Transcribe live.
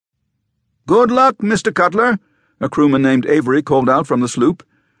"Good luck, Mr. Cutler," a crewman named Avery called out from the sloop.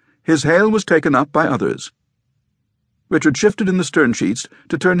 His hail was taken up by others. Richard shifted in the stern sheets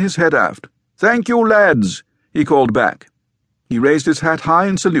to turn his head aft. "Thank you, lads," he called back. He raised his hat high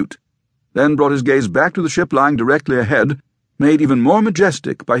in salute, then brought his gaze back to the ship lying directly ahead, made even more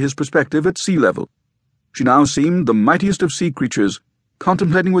majestic by his perspective at sea level. She now seemed the mightiest of sea creatures,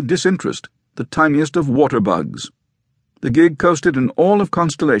 contemplating with disinterest the tiniest of water bugs. The gig coasted in all of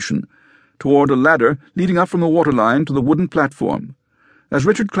constellation, toward a ladder leading up from the waterline to the wooden platform. As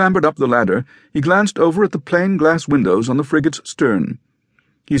Richard clambered up the ladder, he glanced over at the plain glass windows on the frigate's stern.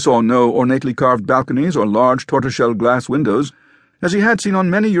 He saw no ornately carved balconies or large tortoiseshell glass windows, as he had seen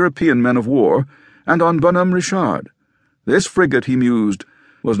on many European men of war and on Bonhomme Richard. This frigate, he mused,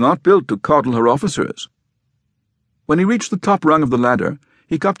 was not built to coddle her officers. When he reached the top rung of the ladder,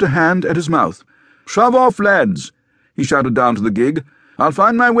 he cupped a hand at his mouth. "Shove off, lads," he shouted down to the gig. "I'll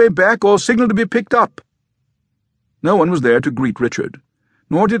find my way back or signal to be picked up." No one was there to greet Richard,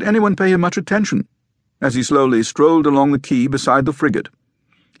 nor did anyone pay him much attention, as he slowly strolled along the quay beside the frigate.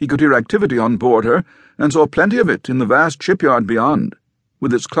 He could hear activity on board her, and saw plenty of it in the vast shipyard beyond,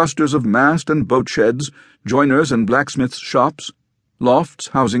 with its clusters of mast and boat sheds, joiners' and blacksmiths' shops, lofts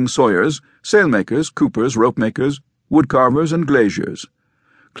housing sawyers, sailmakers, coopers, rope-makers, woodcarvers, and glaziers.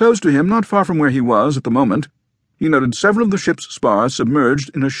 Close to him, not far from where he was at the moment, he noted several of the ship's spars submerged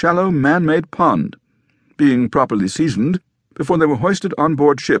in a shallow man-made pond, being properly seasoned before they were hoisted on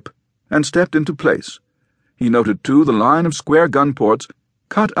board ship and stepped into place. He noted, too, the line of square gun ports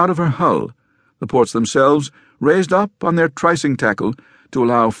cut out of her hull, the ports themselves raised up on their tricing tackle to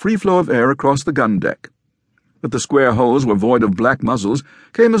allow free flow of air across the gun deck. That the square holes were void of black muzzles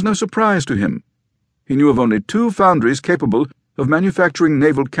came as no surprise to him. He knew of only 2 foundries capable of manufacturing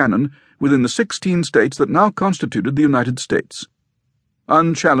naval cannon within the 16 states that now constituted the United States.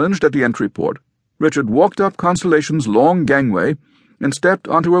 Unchallenged at the entry port, Richard walked up Constellation's long gangway and stepped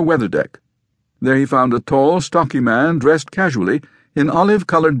onto her weather deck. There he found a tall, stocky man dressed casually in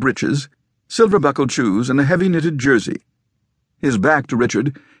olive-colored breeches, silver-buckled shoes, and a heavy knitted jersey. His back to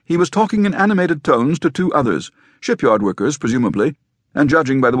Richard, he was talking in animated tones to 2 others, shipyard workers, presumably, and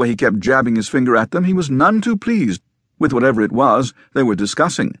judging by the way he kept jabbing his finger at them, he was none too pleased with whatever it was they were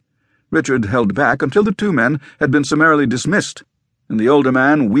discussing. Richard held back until the 2 men had been summarily dismissed, and the older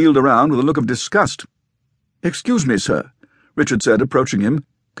man wheeled around with a look of disgust. "Excuse me, sir," Richard said, approaching him.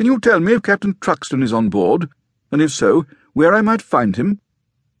 "Can you tell me if Captain Truxton is on board, and if so, where I might find him?"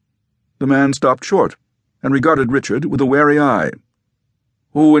 The man stopped short and regarded Richard with a wary eye.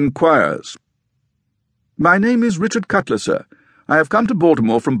 "Who inquires?" "My name is Richard Cutler, sir. I have come to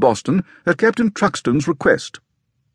Baltimore from Boston at Captain Truxton's request."